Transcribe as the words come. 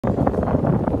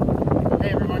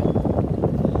everyone.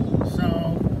 So,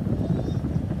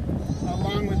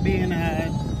 along with being a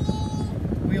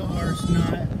wheel horse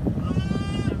nut,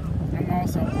 I'm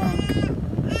also unk.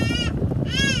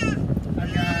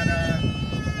 I've got a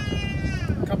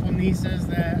couple nieces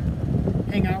that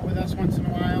hang out with us once in a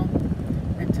while,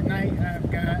 and tonight I've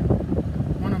got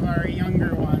one of our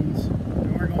younger ones,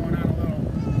 and we're going on a little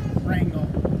wrangle.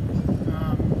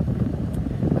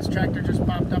 This tractor just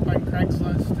popped up on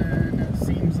Craigslist, and it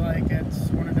seems like it's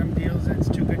one of them deals that's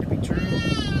too good to be true.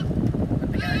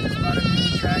 But the guy just bought a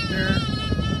new tractor.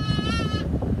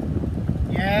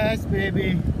 Yes,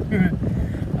 baby.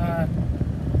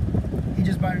 He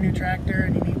just bought a new tractor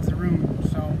and he needs the room,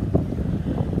 so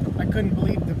I couldn't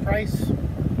believe the price.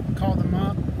 Called him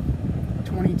up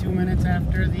 22 minutes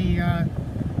after the ad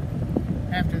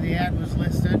was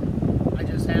listed. I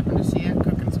just happened to see it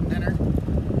cooking some dinner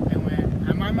and went,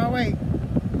 I'm on my way.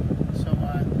 So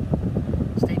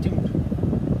stay tuned.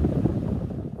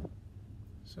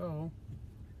 So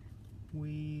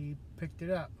we picked it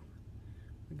up.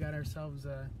 We got ourselves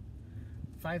a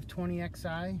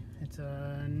 520xi. It's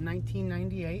a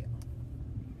 1998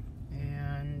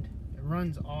 and it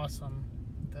runs awesome.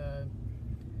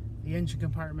 The engine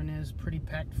compartment is pretty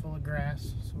packed full of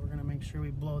grass, so we're gonna make sure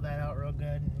we blow that out real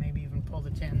good and maybe even pull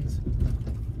the tins.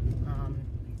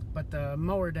 But the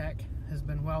mower deck has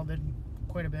been welded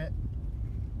quite a bit,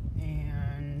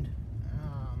 and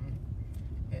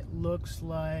it looks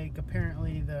like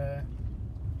apparently the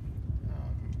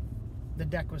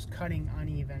deck was cutting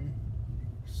uneven,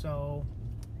 so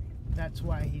that's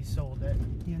why he sold it.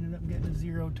 He ended up getting a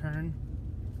 0 turn,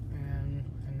 and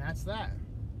that's that.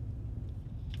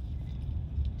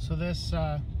 So this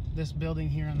building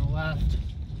here on the left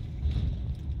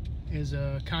is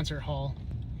a concert hall,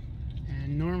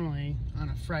 and normally on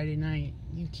a Friday night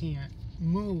you can't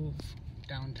move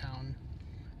downtown,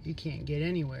 you can't get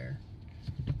anywhere,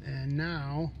 and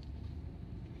now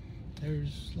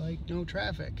there's like no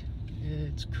traffic.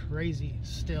 It's crazy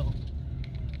still,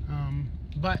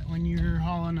 but when you're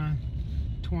hauling a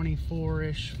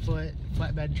 24-ish foot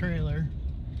flatbed trailer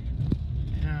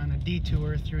on a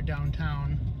detour through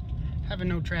downtown, having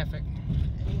no traffic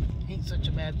ain't such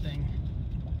a bad thing.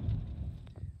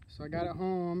 So I got it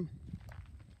home,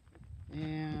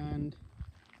 and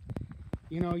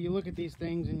you know, you look at these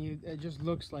things and it just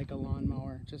looks like a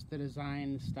lawnmower, just the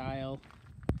design, the style,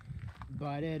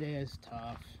 but it is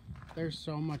tough. There's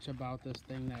so much about this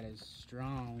thing that is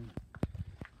strong,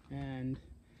 and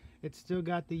it's still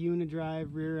got the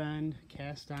unidrive rear end,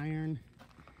 cast iron.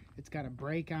 It's got a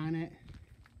brake on it.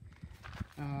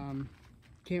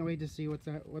 Can't wait to see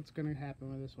what's going to happen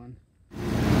with this one.